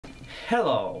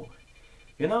Hello!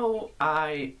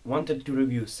 I wanted to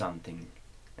review something,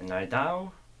 and right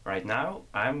now,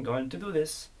 I'm going to do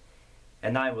this.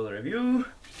 And I will review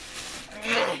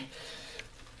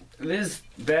this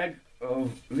bag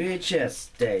of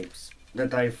VHS tapes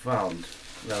that I found.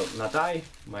 Well, not I,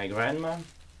 my grandma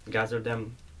gathered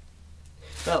them.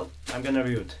 Well, I'm gonna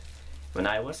review it. When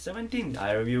I was 17,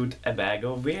 I reviewed a bag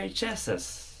of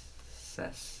VHSes.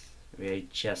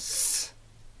 VHS.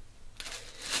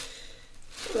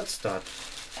 Let's start.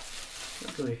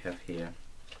 What do we have here?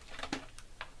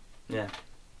 Yeah.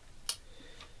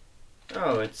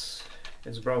 Oh, it's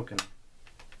broken.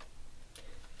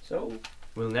 So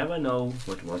we'll never know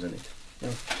what was in it.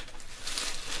 Oh,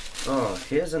 oh,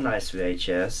 here's a nice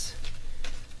VHS.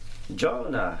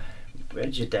 Jonah,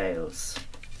 VeggieTales.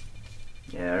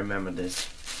 Yeah, I remember this.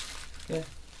 Yeah.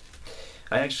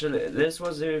 This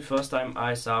was the first time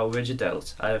I saw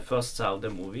VeggieTales. I first saw the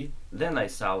movie, then I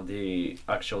saw the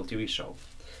actual TV show.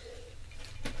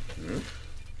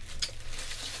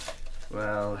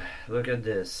 Well, look at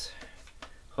this.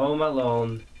 Home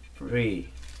Alone 3.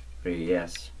 3,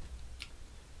 yes.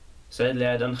 Sadly,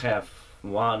 I don't have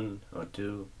 1 or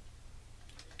 2.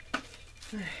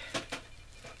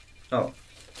 Oh.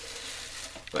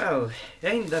 Well,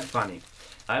 ain't that funny?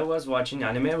 I was watching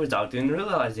anime without even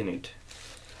realizing it.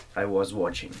 I was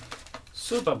watching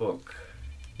Superbook.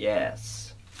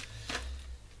 Yes.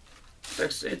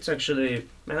 It's actually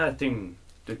a nice thing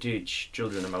to teach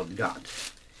children about God.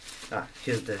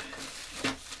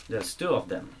 There's 2 of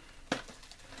them.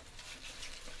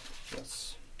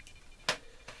 Yes.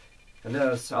 And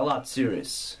there's a lot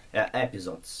series,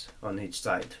 episodes on each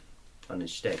side, on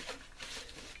each tape.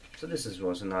 So this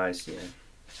was nice,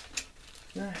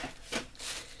 yeah.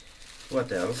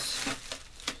 What else?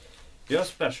 You're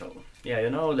special. Yeah, you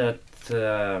know that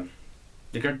the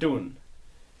cartoon,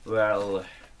 well,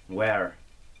 where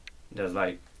there's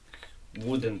like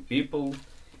wooden people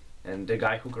and the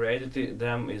guy who created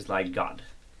them is like God.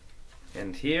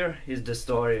 And here is the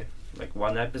story, like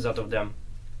one episode of them,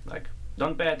 like,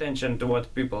 don't pay attention to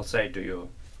what people say to you,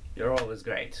 you're always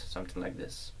great, something like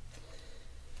this.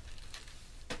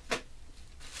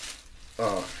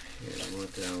 Oh, yeah,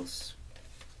 what else?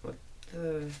 What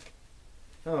the...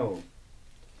 Oh.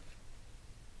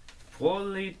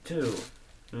 Folly 2.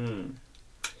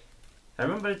 I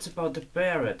remember it's about a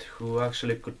parrot who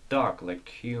actually could talk like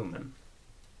human.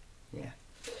 Yeah.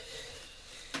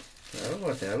 Well,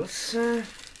 what else?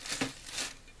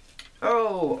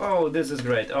 Oh, this is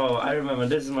great. Oh, I remember,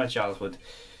 this is my childhood.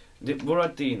 The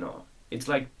Buratino. It's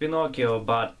like Pinocchio,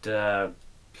 but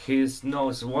his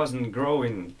nose wasn't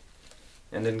growing,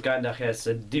 and then kinda has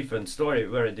a different story,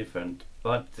 very different.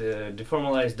 But the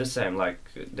formula is the same, like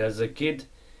there's a kid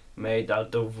made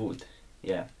out of wood.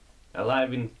 Yeah.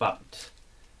 Alive in puppet.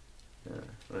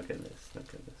 Look at this,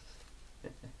 look at this.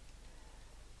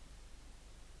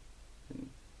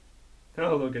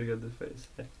 Oh, look at the face.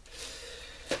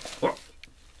 Oh.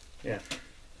 Yeah.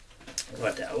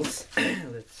 What else?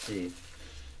 Let's see.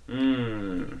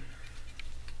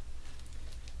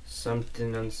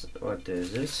 Something else. What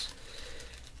is this?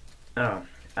 Ah,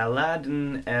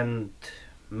 Aladdin and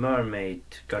Mermaid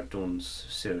cartoons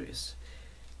series.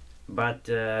 But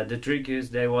the trick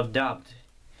is they were dubbed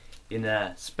in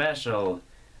a special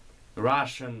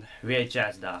Russian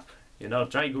VHS dub. You know,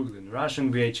 try googling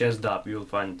Russian VHS dub, you'll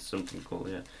find something cool,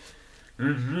 yeah.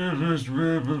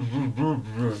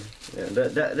 Yeah,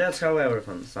 that's how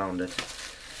everything sounded.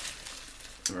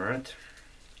 Alright.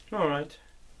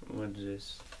 What's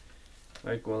this?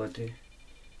 High quality.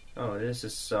 Oh, this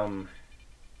is some...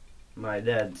 my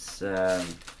dad's... how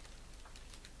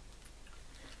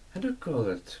do you call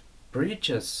it?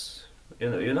 Preaches.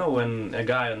 You know when a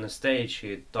guy on the stage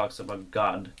he talks about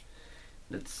God.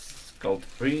 That's called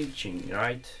preaching,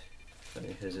 right? So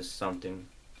this is something.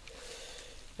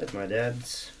 That's my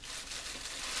dad's.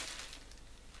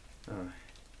 Oh,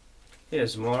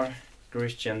 here's more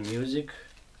Christian music.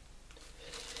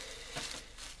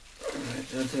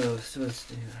 Alright, what else? What's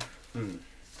there?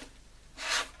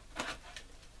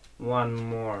 One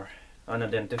more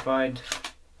unidentified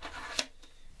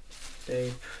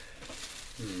tape.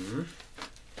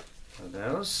 What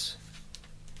else?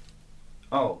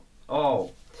 Oh,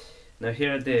 now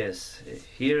here it is.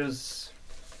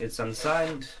 It's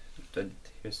unsigned.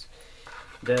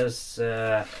 There's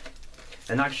an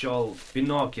actual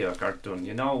Pinocchio cartoon,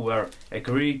 you know, where a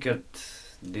cricket,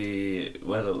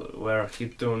 where he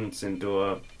turns into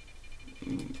a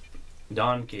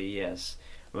donkey, yes.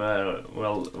 Where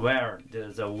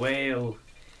there's a whale,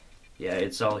 yeah,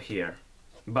 it's all here.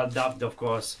 But dubbed, of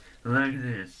course, like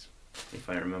this, if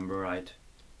I remember right.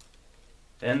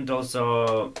 and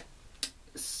also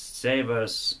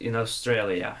Savers in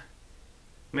Australia.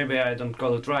 Maybe I don't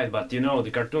call it right, but you know the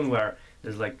cartoon where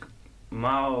there's like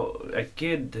a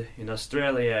kid in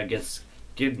Australia gets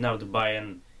kidnapped by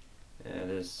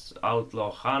this outlaw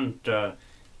hunter.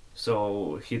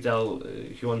 So he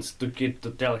wants the kid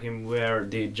to tell him where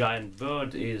the giant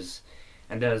bird is,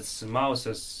 and there's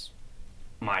mice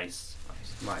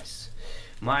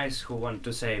who want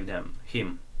to save that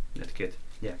kid.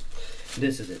 Yeah,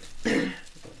 this is it.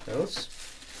 What else?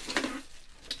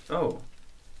 Oh,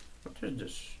 what is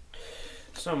this?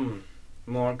 Some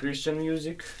more Christian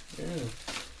music. Yeah,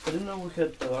 I don't know. We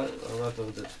had a lot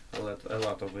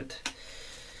of it.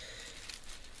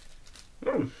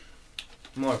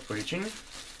 More preaching.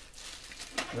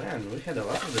 Man, we had a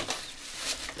lot of this.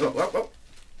 Oh.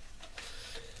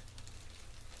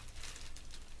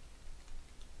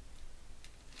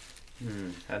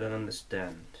 I don't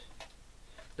understand.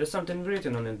 There's something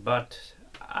written on it, but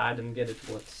I don't get it.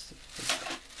 I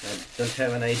don't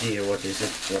have an idea what is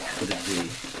it. What could it be?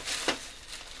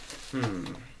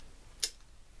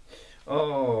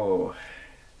 Oh,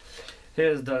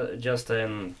 here's just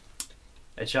a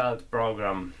child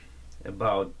program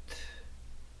about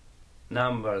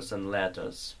numbers and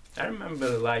letters. I remember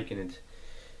liking it.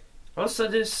 Also,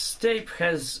 this tape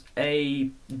has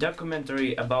a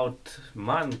documentary about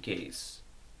monkeys.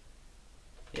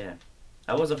 Yeah,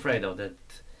 I was afraid of that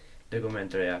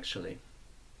documentary actually.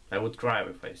 I would cry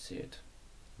if I see it.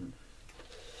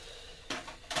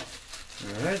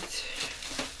 Alright.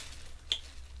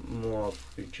 More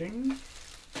preaching.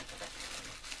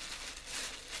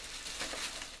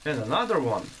 And another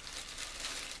one.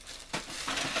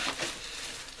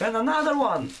 And another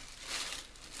one.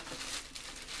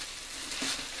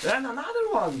 And another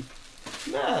one.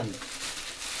 Man.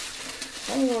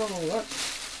 Oh, what?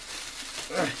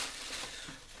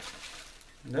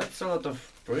 That's a lot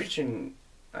of preaching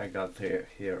I got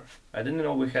here. I didn't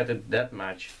know we had it that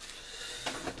much.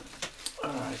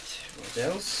 Alright, what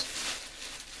else?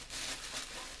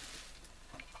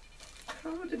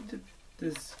 How did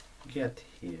this get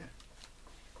here?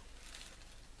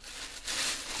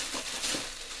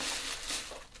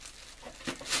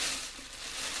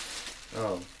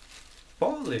 Oh,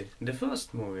 Polly, the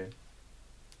first movie.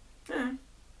 Yeah,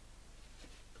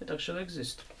 it actually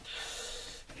exists.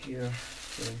 Here.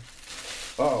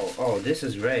 Oh, this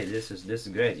is great. This is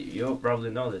great. You probably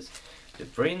know this. The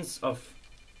Prince of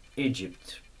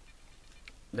Egypt.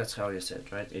 That's how you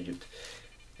said, right? Egypt.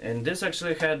 And this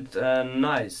actually had a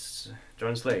nice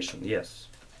translation. Yes,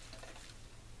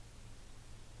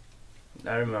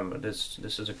 I remember this.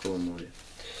 This is a cool movie.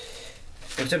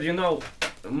 Except you know,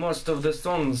 most of the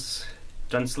songs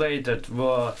translated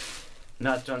were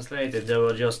not translated. They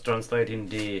were just translating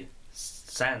the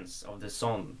sense of the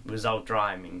song without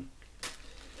rhyming.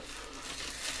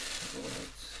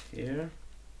 What's here?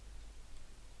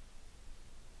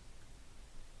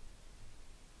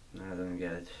 I don't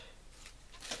get it.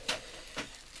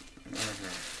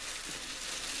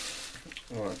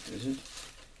 What is it?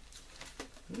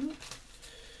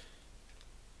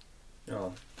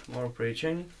 Oh, more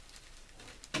preaching.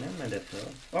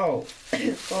 Oh,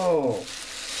 oh,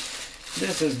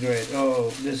 this is great. Oh,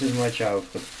 this is my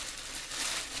childhood.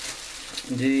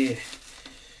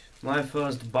 My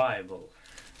first Bible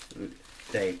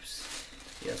tapes.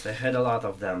 Yes, I had a lot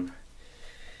of them.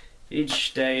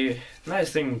 Each day,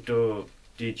 nice thing to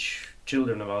teach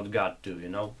children about God too, you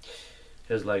know.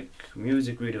 Has like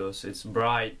music videos. It's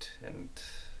bright and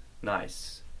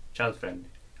nice, child friendly.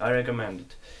 I recommend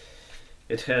it.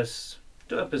 It has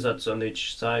 2 episodes on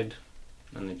each side,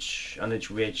 on each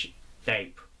VH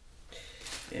tape.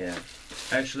 Yeah,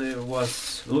 actually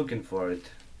was looking for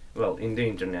it, well, in the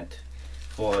internet,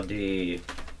 for the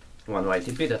one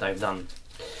YTP that I've done.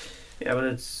 Yeah,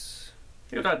 but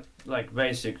you got like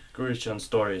basic Christian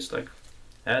stories like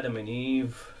Adam and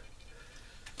Eve,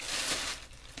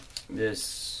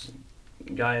 this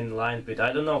guy in Lion Pit.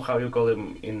 I don't know how you call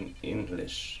him in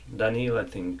English. Daniel, I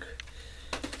think.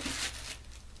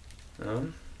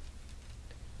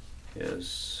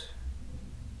 Here's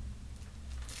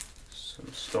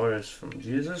some stories from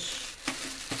Jesus.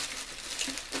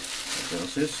 What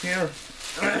else is here?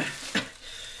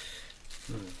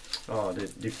 Oh,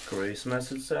 the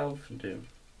Christmas itself, the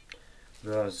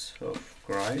birth of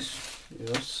Christ.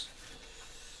 Yes.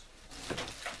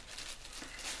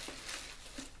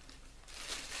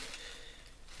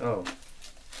 Oh,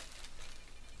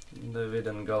 David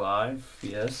and Goliath.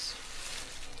 Yes.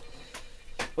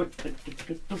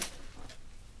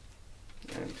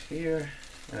 And here,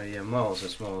 yeah,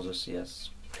 Moses, yes.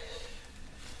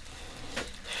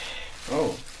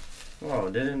 Oh, Wow,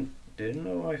 didn't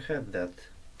know I had that.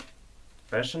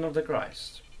 Passion of the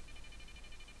Christ.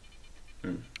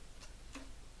 Hmm.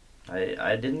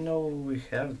 I didn't know we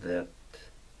have that.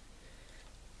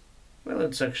 Well,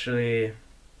 it's actually,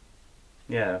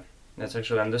 yeah, that's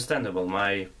actually understandable.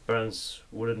 My parents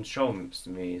wouldn't show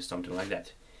me something like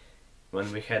that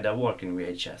when we had a work in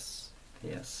VHS.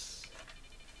 Yes.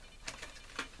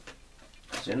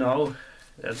 So, you know,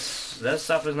 that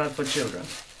stuff is not for children.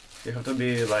 You have to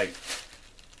be like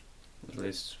at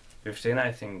least 15,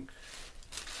 I think,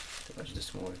 to watch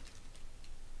this movie.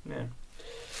 Yeah.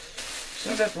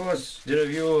 So that was the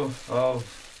review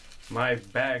of my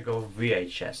bag of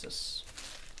VHSs.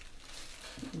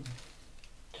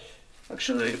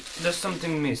 Actually, there's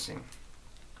something missing.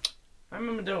 I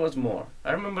remember there was more.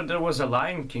 I remember there was a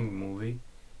Lion King movie.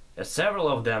 Several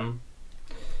of them.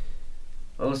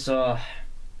 Also,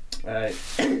 I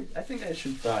I think I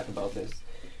should talk about this.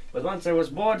 But once I was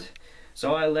bored,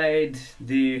 so I laid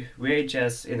the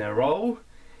VHS in a row,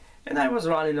 and I was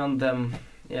running on them,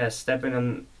 yeah, stepping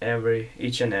on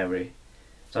each and every.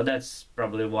 So that's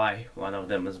probably why one of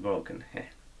them is broken.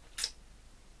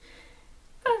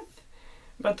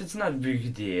 But it's not a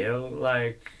big deal.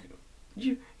 Like,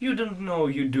 you don't know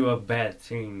you do a bad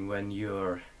thing when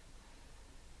you're.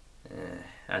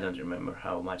 I don't remember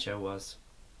how much I was,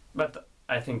 but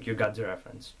I think you got the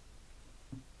reference.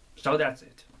 So that's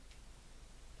it.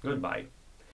 Goodbye.